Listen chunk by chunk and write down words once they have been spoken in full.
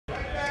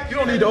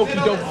don't need to okey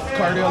doke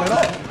Cardale at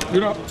all. You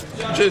know,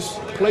 just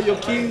play your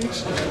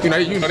keys. You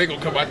know they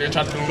gonna come out there and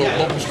try to do a little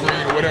bubble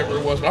screen or whatever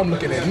it was. But I'm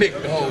looking at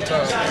Nick the whole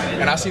time,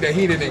 and I see that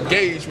he didn't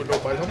engage with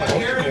nobody. I'm like, oh,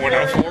 you're going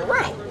out for a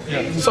route.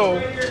 Yeah. So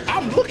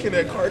I'm looking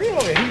at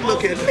Cardale and he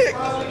look at Nick,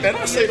 and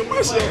I say to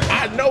myself,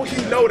 I know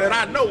he know that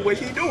I know what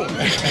he doing,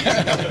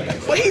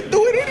 but he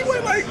threw it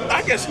anyway. Like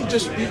I guess he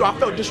just, I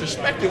felt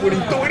disrespected when he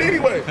threw it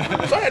anyway.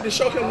 So I had to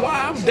show him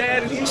why I'm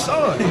dad and he's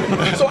son.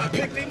 So I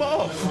picked him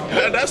off.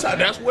 And that's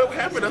what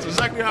happened. That's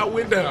exactly how it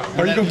went down.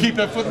 Are you gonna keep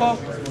that football?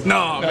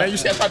 No, man. You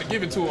see, I tried to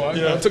give it to him.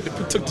 You know, took the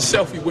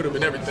selfie with him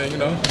and everything. You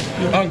know,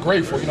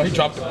 ungrateful. You know, he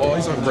dropped the ball.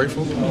 He's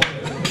ungrateful.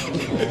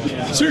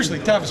 Seriously,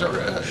 Tyvis,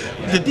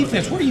 the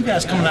defense. Where are you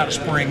guys coming out of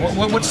spring?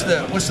 What's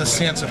the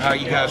sense of how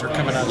you guys are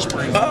coming out of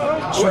spring,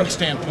 strength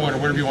standpoint, or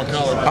whatever you want to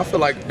call it? I feel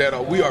like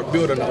that we are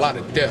building a lot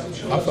of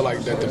depth. I feel like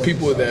that the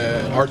people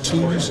that are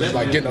twos is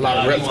like getting a lot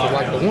of reps, but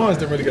like the ones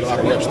didn't really get a lot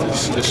of reps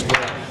this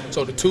spring.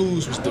 So the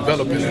twos was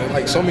developing, and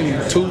like so many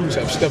twos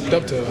have stepped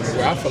up to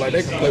where I feel like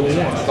they can play with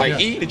one.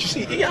 Like E, did you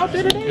see E out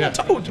there today? Yeah.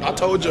 I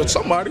told you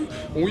somebody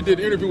when we did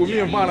the interview with me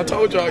and Vaughn, I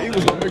told y'all he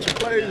was gonna make some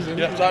plays, and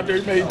he was out there.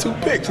 He made 2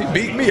 picks. He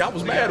beat me. I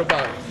was mad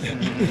about it.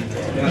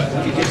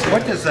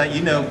 What does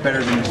you know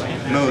better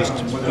than most?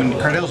 When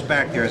Cardale's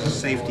back there as a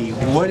safety,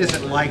 what is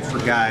it like for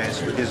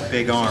guys with his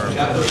big arm?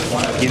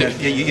 You know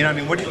what I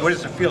mean. What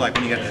does it feel like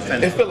when you got to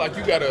defend? It feel like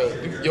you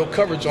your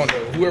coverage on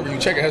whoever you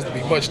check it has to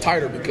be much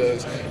tighter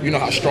because you know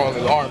how strong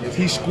his arm is.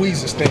 He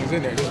squeezes things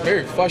in there. It's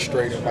very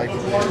frustrating. Like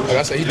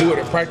I said, he do it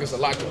in practice a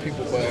lot to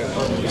people, but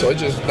so it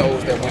just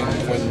knows that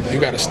when you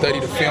got to study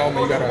the film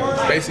and you got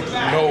to basically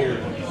know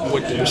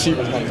what the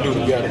receiver's going to do.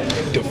 You got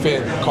to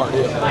defend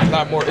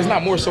Cardale. It's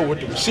not more so what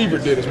the receiver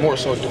did. It's more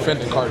so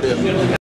defending Cardale.